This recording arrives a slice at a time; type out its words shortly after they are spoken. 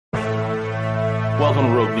Welcome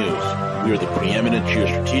to Rogue News. We are the preeminent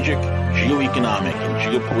geostrategic, geoeconomic, and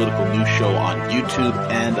geopolitical news show on YouTube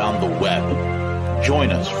and on the web.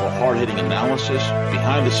 Join us for hard-hitting analysis,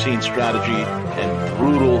 behind-the-scenes strategy, and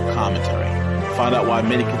brutal commentary. Find out why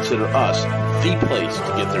many consider us the place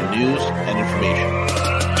to get their news and information.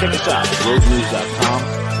 Check us out at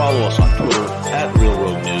roguenews.com. Follow us on Twitter at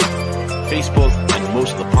RealRogueNews, Facebook, and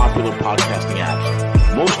most of the popular podcasting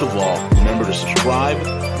apps. Most of all, remember to subscribe,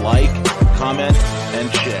 like, comment,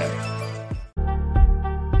 and share.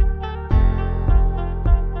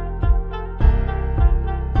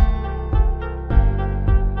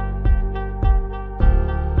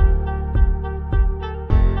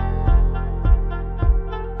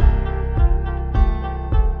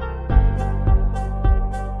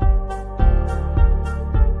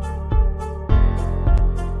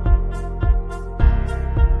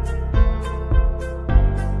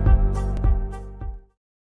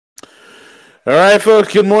 All right,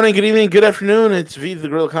 folks, good morning, good evening, good afternoon. It's V, the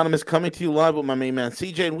Grill Economist, coming to you live with my main man,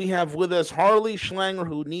 CJ, and we have with us Harley Schlanger,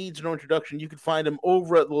 who needs no introduction. You can find him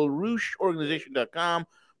over at LaRoucheOrganization.com,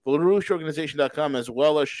 LaRoucheOrganization.com, as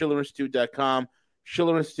well as SchillerInstitute.com,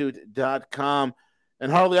 SchillerInstitute.com.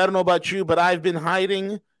 And Harley, I don't know about you, but I've been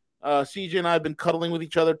hiding. CJ and I have been cuddling with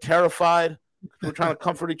each other, terrified. We're trying to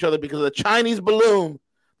comfort each other because of the Chinese balloon.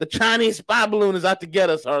 The Chinese spy balloon is out to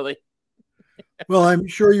get us, Harley. Well, I'm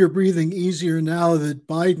sure you're breathing easier now that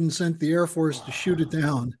Biden sent the Air Force to shoot it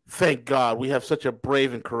down. Thank God. We have such a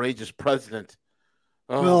brave and courageous president.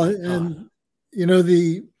 Oh, well, and, you know,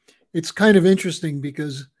 it's kind of interesting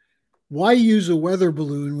because why use a weather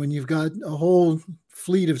balloon when you've got a whole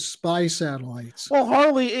fleet of spy satellites? Well,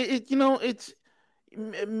 Harley,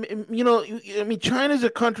 China's a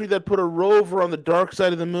country that put a rover on the dark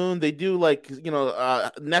side of the moon. They do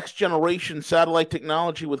next generation satellite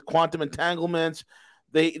technology with quantum entanglements.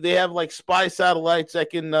 They have like spy satellites that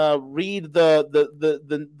can read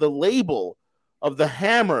the label of the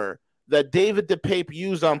hammer that David DePape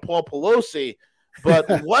used on Paul Pelosi.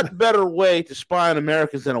 But what better way to spy on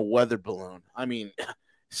Americans than a weather balloon? I mean,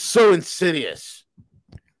 so insidious.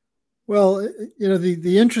 Well, you know,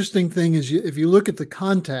 the interesting thing is if you look at the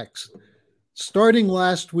context, starting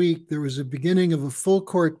last week, there was a beginning of a full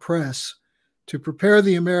court press to prepare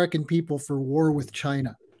the American people for war with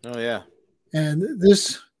China. Oh, yeah. And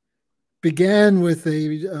this began with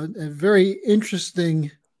a very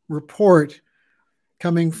interesting report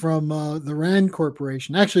coming from the Rand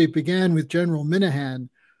Corporation. Actually, it began with General Minahan,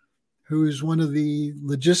 who is one of the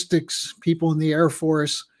logistics people in the Air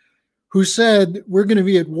Force, who said, we're going to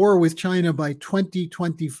be at war with China by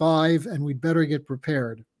 2025, and we'd better get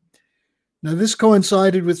prepared. Now, this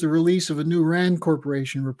coincided with the release of a new Rand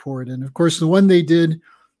Corporation report. And of course, the one they did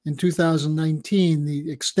in 2019,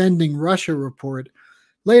 the Extending Russia report,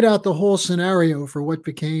 laid out the whole scenario for what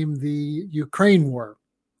became the Ukraine war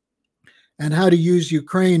and how to use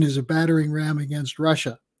Ukraine as a battering ram against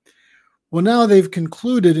Russia. Well, now they've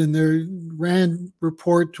concluded in their Rand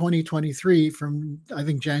Report 2023 from, I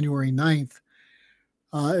think, January 9th.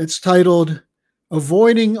 It's titled,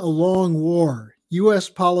 Avoiding a Long War, U.S.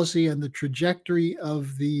 Policy and the Trajectory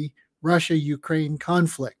of the Russia-Ukraine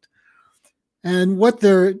Conflict. And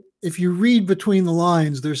if you read between the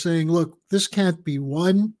lines, they're saying, look, this can't be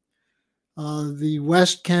won. The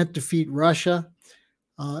West can't defeat Russia.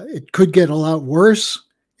 It could get a lot worse.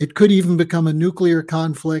 It could even become a nuclear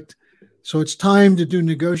conflict. So it's time to do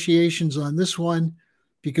negotiations on this one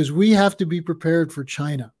because we have to be prepared for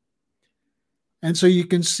China. And so you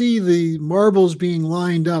can see the marbles being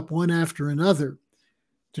lined up one after another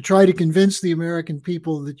to try to convince the American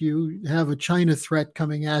people that you have a China threat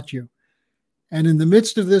coming at you. And in the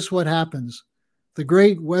midst of this, what happens? The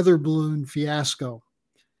great weather balloon fiasco.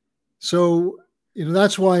 So, you know,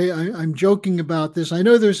 that's why I'm joking about this. I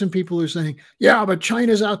know there's some people who are saying, yeah, but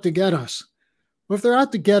China's out to get us. Well, if they're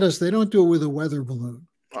out to get us, they don't do it with a weather balloon.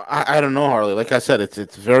 I don't know, Harley. Like I said,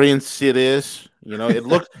 it's very insidious. You know, it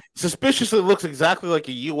looks suspiciously looks exactly like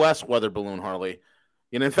a U.S. weather balloon, Harley.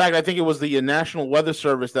 You know, in fact, I think it was the National Weather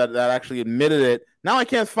Service that actually admitted it. Now I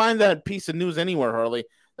can't find that piece of news anywhere, Harley.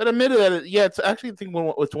 That admitted that. It's actually I think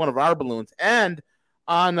it's one of our balloons. And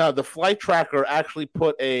on the flight tracker, actually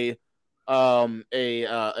put a tail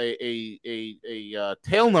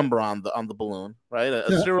number on the balloon, right?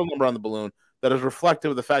 A serial number on the balloon. That is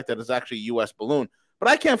reflective of the fact that it's actually a U.S. balloon. But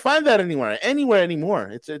I can't find that anywhere anymore.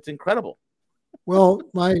 It's incredible. Well,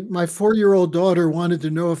 my 4-year-old daughter wanted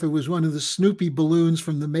to know if it was one of the Snoopy balloons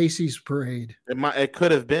from the Macy's parade. It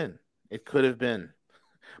could have been. It could have been.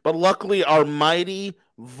 But luckily, our mighty,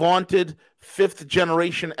 vaunted,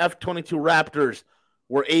 fifth-generation F-22 Raptors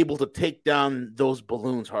were able to take down those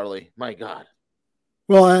balloons, Harley. My God.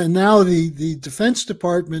 Well, and now the Defense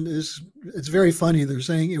Department it's very funny. They're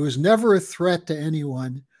saying it was never a threat to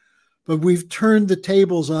anyone, but we've turned the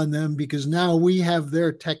tables on them because now we have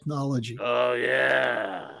their technology. Oh,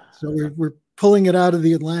 yeah. So we're pulling it out of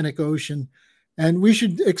the Atlantic Ocean. And we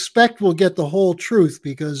should expect we'll get the whole truth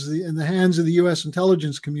because in the hands of the U.S.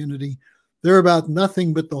 intelligence community, they're about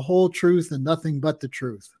nothing but the whole truth and nothing but the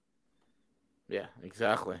truth. Yeah,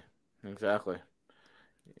 exactly. Exactly.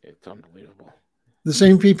 It's unbelievable. The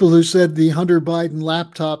same people who said the Hunter Biden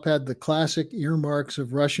laptop had the classic earmarks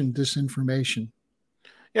of Russian disinformation.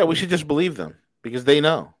 Yeah, we should just believe them because they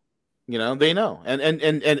know. They know. And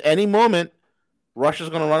at any moment, Russia's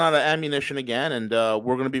going to run out of ammunition again, and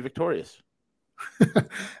we're going to be victorious.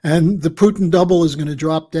 And the Putin double is going to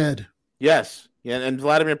drop dead. Yes. Yeah, and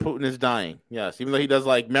Vladimir Putin is dying. Yes. Even though he does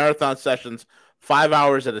like marathon sessions 5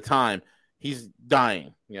 hours at a time, he's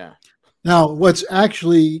dying. Yeah. Now, what's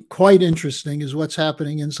actually quite interesting is what's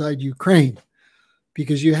happening inside Ukraine,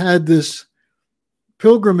 because you had this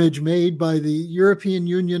pilgrimage made by the European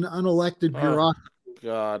Union unelected bureaucracy. Oh,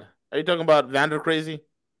 God. Are you talking about Vander Crazy?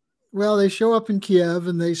 Well, they show up in Kiev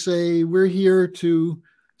and they say, we're here to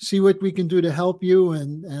see what we can do to help you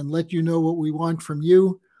and let you know what we want from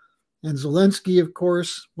you. And Zelensky, of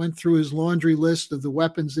course, went through his laundry list of the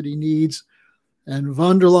weapons that he needs. And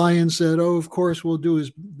von der Leyen said, oh, of course, we'll do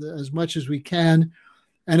as much as we can.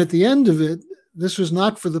 And at the end of it, this was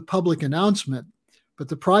not for the public announcement, but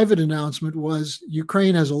the private announcement was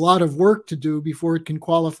Ukraine has a lot of work to do before it can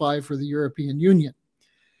qualify for the European Union.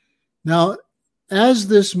 Now, as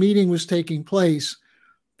this meeting was taking place,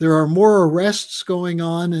 there are more arrests going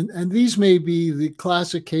on, and these may be the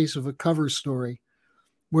classic case of a cover story,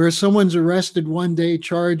 where someone's arrested one day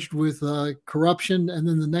charged with corruption, and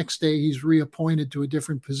then the next day he's reappointed to a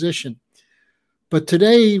different position. But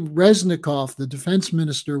today, Reznikov, the defense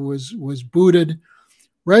minister, was booted.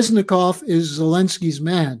 Reznikov is Zelensky's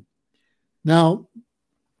man. Now,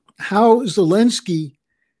 how Zelensky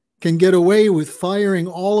can get away with firing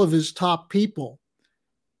all of his top people,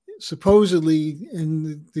 supposedly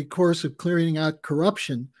in the course of clearing out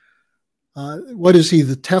corruption, what is he,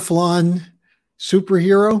 the Teflon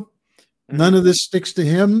superhero? None of this sticks to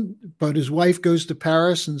him, but his wife goes to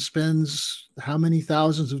Paris and spends how many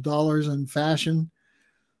thousands of dollars on fashion.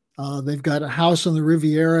 They've got a house on the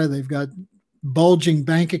Riviera. They've got bulging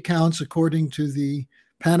bank accounts, according to the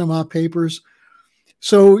Panama Papers.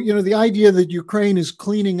 So, the idea that Ukraine is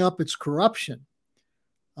cleaning up its corruption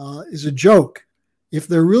is a joke. If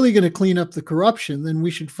they're really going to clean up the corruption, then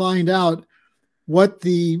we should find out what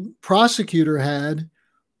the prosecutor had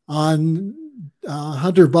on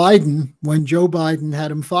Hunter Biden when Joe Biden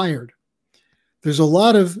had him fired. There's a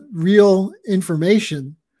lot of real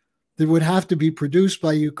information that would have to be produced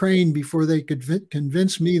by Ukraine before they could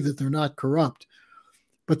convince me that they're not corrupt.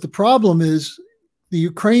 But the problem is the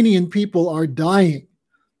Ukrainian people are dying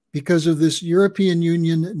because of this European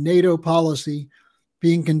Union NATO policy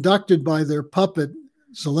being conducted by their puppet,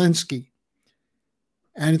 Zelensky.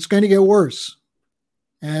 And it's going to get worse.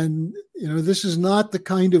 And, this is not the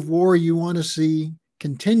kind of war you want to see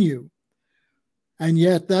continue. And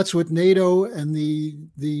yet that's what NATO and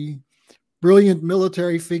the brilliant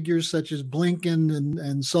military figures such as Blinken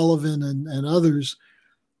and Sullivan and others,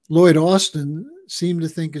 Lloyd Austin, seem to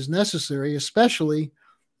think is necessary, especially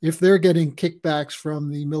if they're getting kickbacks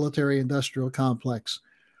from the military industrial complex.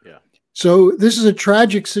 Yeah. So this is a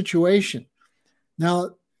tragic situation.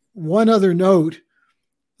 Now, one other note,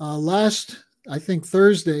 last, I think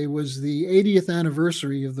Thursday was the 80th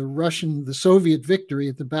anniversary of the Soviet victory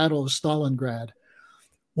at the Battle of Stalingrad.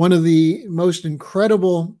 One of the most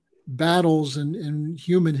incredible battles in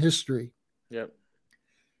human history. Yep.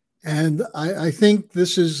 And I think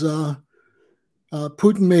this is,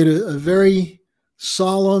 Putin made a very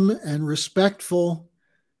solemn and respectful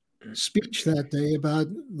speech that day about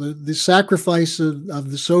the sacrifice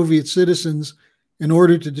of the Soviet citizens in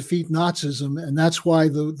order to defeat Nazism. And that's why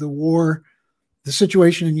the war, the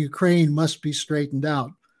situation in Ukraine must be straightened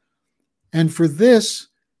out. And for this,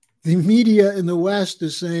 the media in the West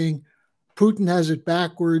is saying Putin has it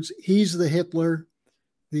backwards. He's the Hitler.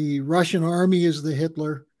 The Russian army is the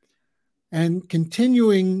Hitler. And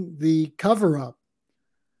continuing the cover-up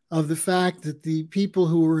of the fact that the people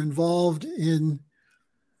who were involved that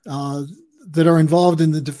are involved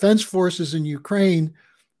in the defense forces in Ukraine,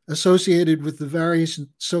 associated with the various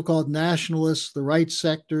so-called nationalists, the right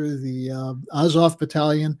sector, the Azov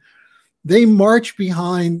battalion, they march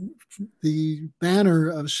behind the banner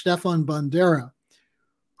of Stefan Bandera,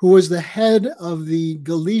 who was the head of the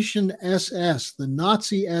Galician SS, the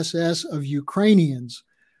Nazi SS of Ukrainians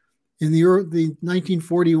in the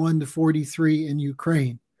 1941 to 43 in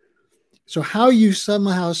Ukraine. So how you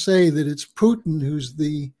somehow say that it's Putin who's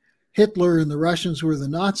the Hitler and the Russians who are the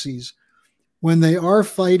Nazis when they are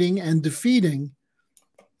fighting and defeating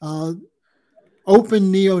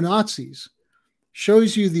open neo-Nazis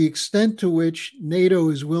shows you the extent to which NATO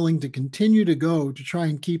is willing to continue to go to try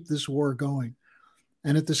and keep this war going.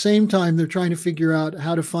 And at the same time, they're trying to figure out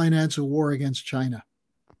how to finance a war against China.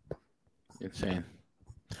 Insane.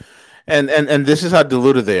 And this is how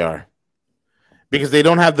deluded they are. Because they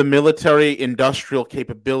don't have the military industrial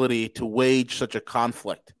capability to wage such a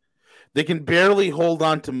conflict. They can barely hold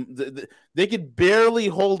on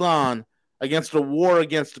against a war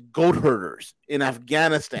against goat herders in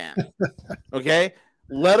Afghanistan. Okay?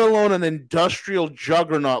 Let alone an industrial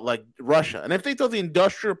juggernaut like Russia. And if they thought the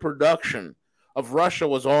industrial production of Russia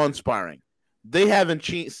was awe-inspiring, they haven't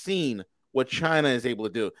seen what China is able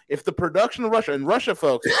to do. If the production of Russia,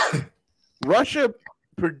 folks, Russia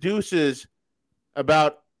produces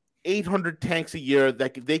about 800 tanks a year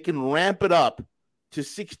that they can ramp it up to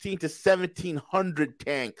 16 to 1,700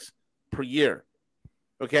 tanks per year.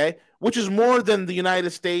 Okay? Which is more than the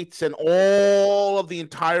United States and all of the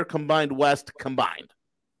entire combined West combined.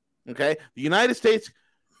 Okay? The United States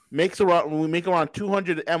make around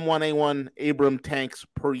 200 M1A1 Abram tanks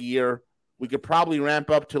per year. We could probably ramp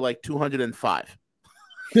up to like 205.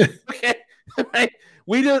 Okay? Right?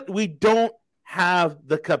 We don't have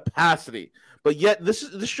the capacity. But yet this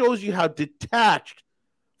shows you how detached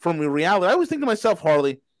from reality. I always think to myself,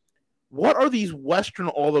 Harley, what are these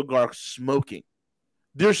Western oligarchs smoking?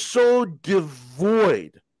 They're so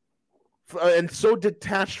devoid and so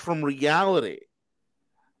detached from reality.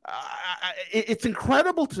 It's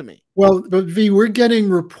incredible to me. Well, but V, we're getting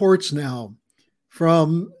reports now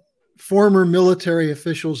from former military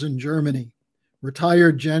officials in Germany,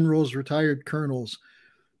 retired generals, retired colonels,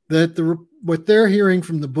 that what they're hearing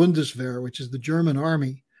from the Bundeswehr, which is the German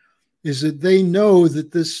army, is that they know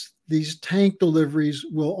that these tank deliveries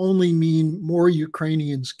will only mean more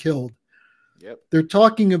Ukrainians killed. Yep. They're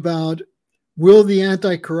talking about, will the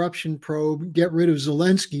anti-corruption probe get rid of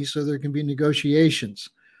Zelensky so there can be negotiations?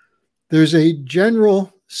 There's a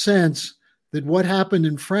general sense that what happened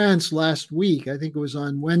in France last week, I think it was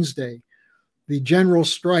on Wednesday, the general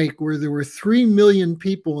strike where there were 3 million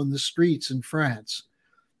people in the streets in France,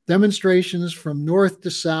 demonstrations from north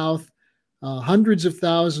to south, hundreds of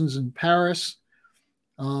thousands in Paris.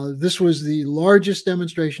 This was the largest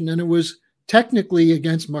demonstration, and it was technically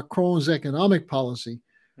against Macron's economic policy,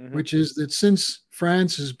 which is that since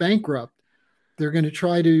France is bankrupt, they're going to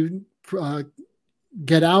try to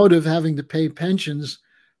get out of having to pay pensions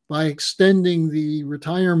by extending the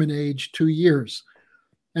retirement age 2 years.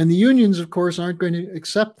 And the unions, of course, aren't going to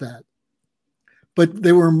accept that. But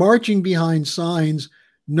they were marching behind signs,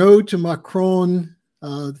 no to Macron,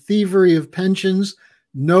 thievery of pensions,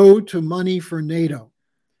 no to money for NATO.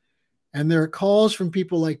 And there are calls from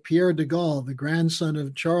people like Pierre de Gaulle, the grandson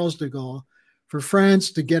of Charles de Gaulle, for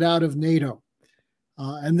France to get out of NATO.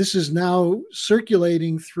 And this is now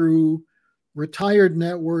circulating through retired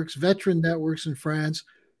networks, veteran networks in France,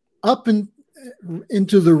 up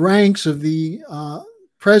into the ranks of the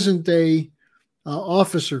present-day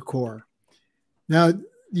officer corps. Now,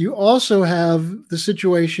 you also have the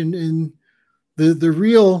situation in the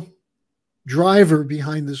real driver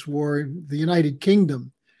behind this war, the United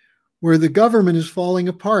Kingdom, where the government is falling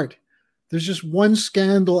apart. There's just one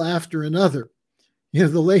scandal after another. You know,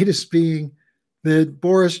 the latest being that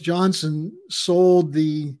Boris Johnson sold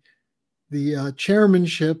the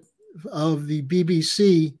chairmanship of the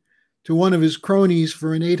BBC to one of his cronies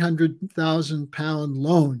for an £800,000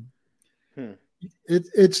 loan.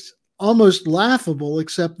 It's almost laughable,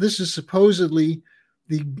 except this is supposedly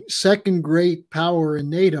the second great power in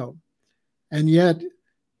NATO. And yet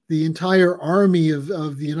the entire army of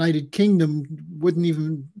the United Kingdom wouldn't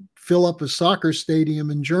even fill up a soccer stadium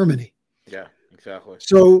in Germany. Yeah, exactly.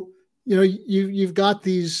 So, you know, you've got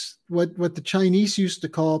these, what the Chinese used to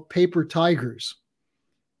call paper tigers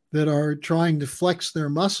that are trying to flex their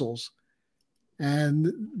muscles.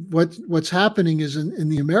 And what's happening is in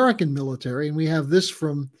the American military, and we have this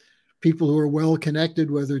from people who are well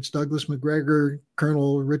connected, whether it's Douglas McGregor,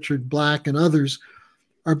 Colonel Richard Black, and others,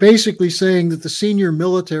 are basically saying that the senior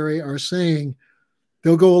military are saying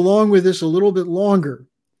they'll go along with this a little bit longer,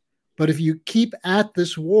 but if you keep at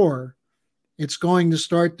this war, it's going to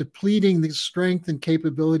start depleting the strength and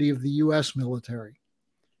capability of the U.S. military.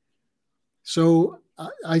 So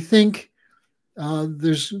I think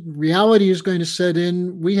there's reality is going to set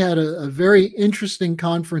in. We had a very interesting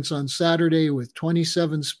conference on Saturday with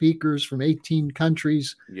 27 speakers from 18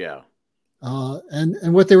 countries. Yeah.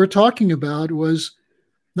 And what they were talking about was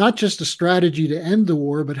not just a strategy to end the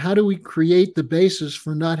war, but how do we create the basis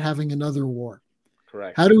for not having another war?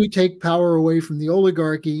 Correct. How do we take power away from the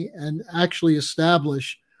oligarchy and actually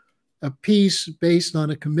establish a peace based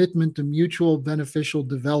on a commitment to mutual beneficial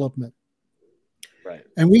development? Right.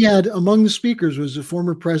 And we had, among the speakers was the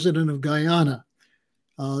former president of Guyana,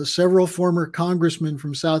 several former congressmen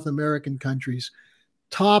from South American countries,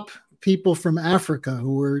 top people from Africa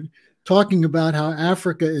who were talking about how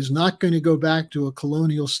Africa is not going to go back to a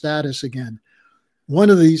colonial status again. One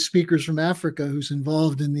of the speakers from Africa who's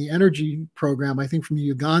involved in the energy program, I think from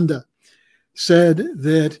Uganda, said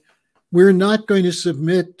that we're not going to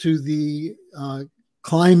submit to the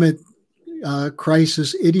climate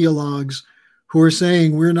crisis ideologues who are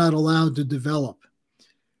saying we're not allowed to develop.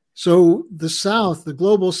 So the South, the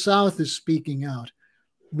global South, is speaking out.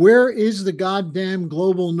 Where is the goddamn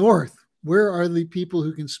global North? Where are the people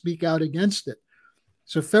who can speak out against it?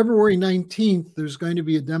 So February 19th, there's going to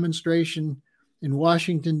be a demonstration in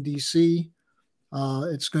Washington, D.C.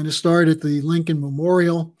 It's going to start at the Lincoln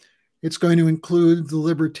Memorial. It's going to include the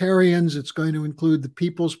Libertarians. It's going to include the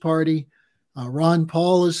People's Party. Ron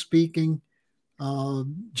Paul is speaking.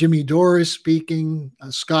 Jimmy Dore is speaking.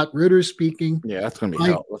 Scott Ritter is speaking. Yeah, that's going to be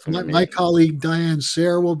hell. My colleague Diane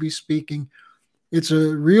Sayre will be speaking. It's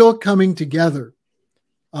a real coming together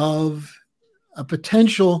of a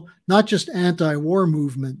potential, not just anti-war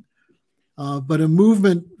movement, but a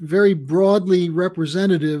movement very broadly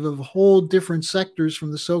representative of whole different sectors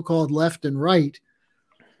from the so-called left and right.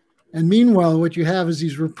 And meanwhile, what you have is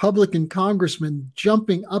these Republican congressmen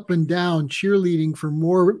jumping up and down, cheerleading for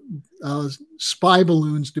more spy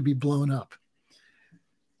balloons to be blown up.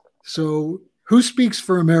 So who speaks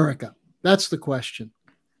for America? That's the question.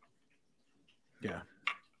 Yeah,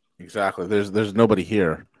 exactly. There's nobody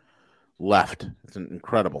here left. It's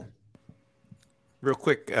incredible. Real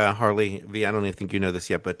quick, Harley, V, I don't even think you know this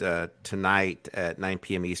yet, but tonight at 9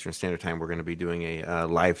 p.m. Eastern Standard Time, we're going to be doing a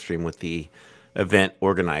live stream with the event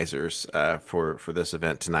organizers for this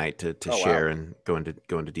event tonight to share and go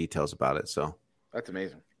into details about it. So that's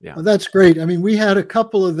amazing. Yeah, well, that's great. I mean, we had a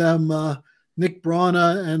couple of them. Nick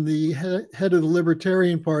Brana and the head of the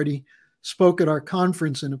Libertarian Party spoke at our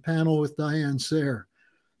conference in a panel with Diane Sayre.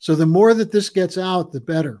 So the more that this gets out, the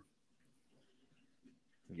better.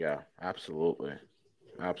 Yeah, absolutely.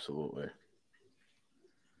 Absolutely.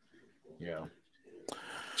 Yeah.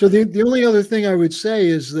 So the only other thing I would say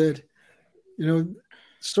is that,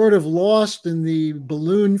 sort of lost in the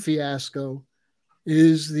balloon fiasco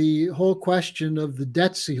is the whole question of the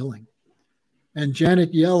debt ceiling and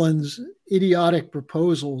Janet Yellen's idiotic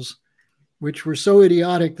proposals, which were so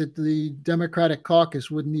idiotic that the Democratic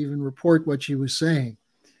caucus wouldn't even report what she was saying.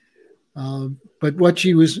 But what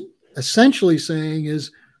she was essentially saying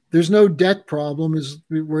is there's no debt problem, is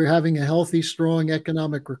we're having a healthy, strong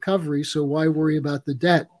economic recovery, so why worry about the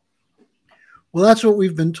debt? Well, that's what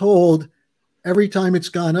we've been told every time it's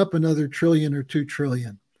gone up another trillion or 2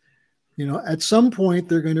 trillion. At some point,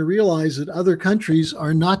 they're going to realize that other countries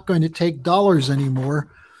are not going to take dollars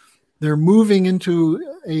anymore. They're moving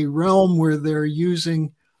into a realm where they're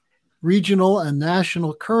using regional and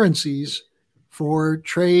national currencies for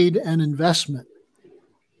trade and investment.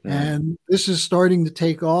 And this is starting to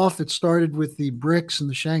take off. It started with the BRICS and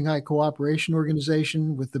the Shanghai Cooperation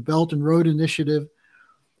Organization, with the Belt and Road Initiative.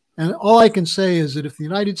 And all I can say is that if the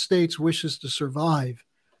United States wishes to survive,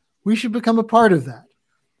 we should become a part of that.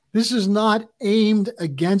 This is not aimed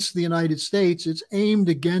against the United States. It's aimed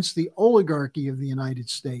against the oligarchy of the United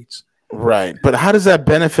States. Right. But how does that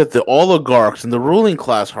benefit the oligarchs and the ruling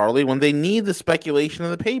class, Harley, when they need the speculation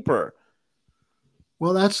in the paper?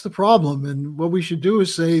 Well, that's the problem. And what we should do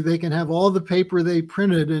is say they can have all the paper they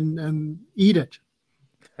printed and eat it,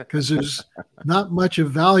 because there's not much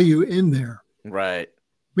of value in there. Right.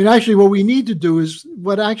 I mean, actually, what we need to do is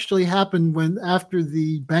what actually happened after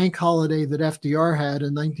the bank holiday that FDR had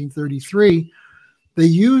in 1933, they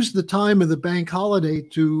used the time of the bank holiday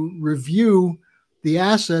to review the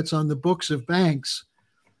assets on the books of banks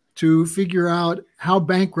to figure out how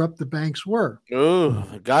bankrupt the banks were. Oh,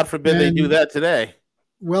 God forbid they do that today.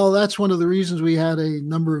 Well, that's one of the reasons we had a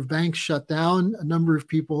number of banks shut down, a number of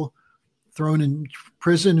people thrown in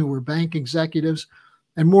prison who were bank executives.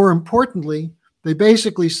 And more importantly, they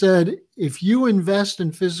basically said, if you invest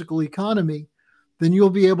in physical economy, then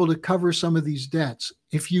you'll be able to cover some of these debts.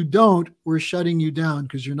 If you don't, we're shutting you down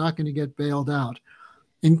because you're not going to get bailed out.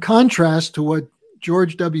 In contrast to what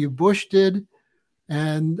George W. Bush did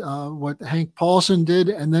and what Hank Paulson did,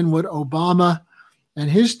 and then what Obama and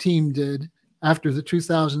his team did after the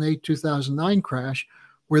 2008-2009 crash,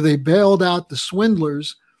 where they bailed out the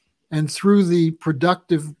swindlers and through the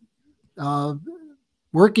productive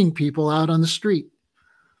working people out on the street.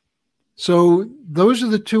 So those are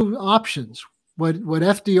the two options. What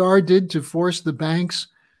FDR did to force the banks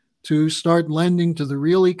to start lending to the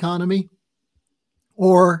real economy,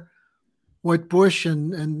 or what Bush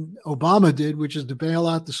and Obama did, which is to bail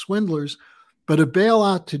out the swindlers. But a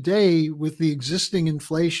bailout today with the existing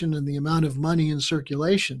inflation and the amount of money in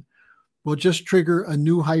circulation will just trigger a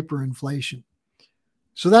new hyperinflation.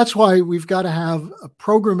 So that's why we've got to have a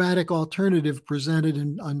programmatic alternative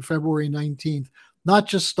presented on February 19th, not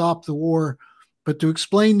just stop the war, but to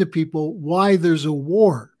explain to people why there's a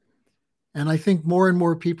war. And I think more and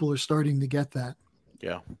more people are starting to get that.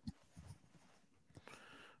 Yeah.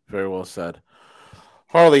 Very well said.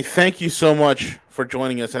 Harley, thank you so much for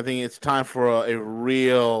joining us. I think it's time for a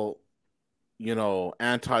real,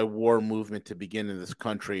 anti-war movement to begin in this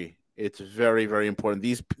country. It's very, very important.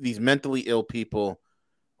 These mentally ill people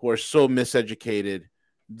who are so miseducated,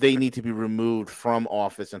 they need to be removed from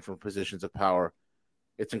office and from positions of power.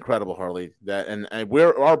 It's incredible, Harley. And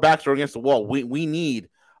our backs are against the wall. We need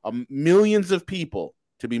millions of people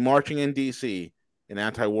to be marching in D.C. in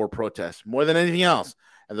anti-war protests more than anything else.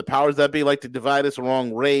 And the powers that be like to divide us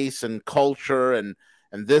along race and culture and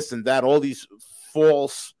this and that, all these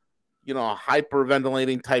false,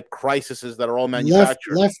 hyperventilating type crises that are all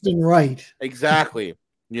manufactured. Left and right. Exactly.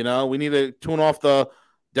 We need to tune off the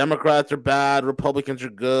Democrats are bad, Republicans are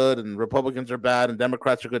good, and Republicans are bad, and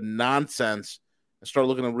Democrats are good nonsense, and start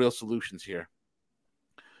looking at real solutions here.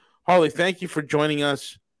 Harley, thank you for joining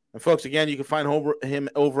us. And folks, again, you can find him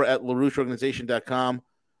over at LaRoucheOrganization.com.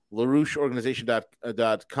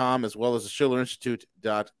 LaRoucheOrganization.com, as well as the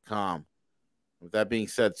SchillerInstitute.com. With that being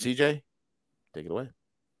said, CJ, take it away.